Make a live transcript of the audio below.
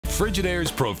Frigidaire's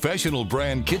professional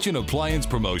brand kitchen appliance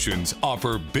promotions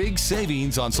offer big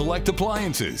savings on select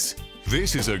appliances.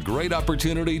 This is a great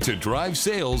opportunity to drive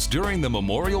sales during the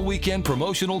Memorial Weekend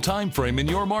promotional time frame in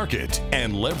your market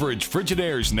and leverage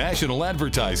Frigidaire's national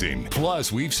advertising.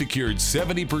 Plus, we've secured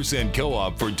 70%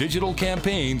 co-op for digital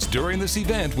campaigns during this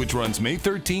event, which runs May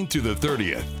 13th to the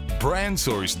 30th. Brand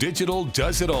Source Digital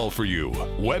does it all for you.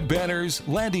 Web banners,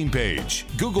 landing page,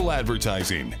 Google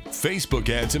advertising, Facebook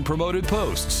ads and promoted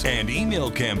posts, and email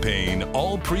campaign,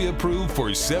 all pre-approved for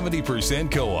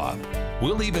 70% co-op.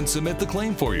 We'll even submit the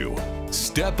claim for you.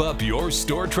 Step up your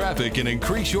store traffic and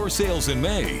increase your sales in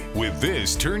May with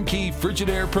this turnkey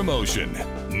Frigidaire promotion.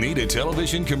 Need a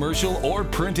television commercial or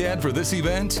print ad for this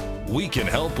event? We can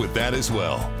help with that as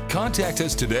well. Contact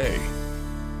us today.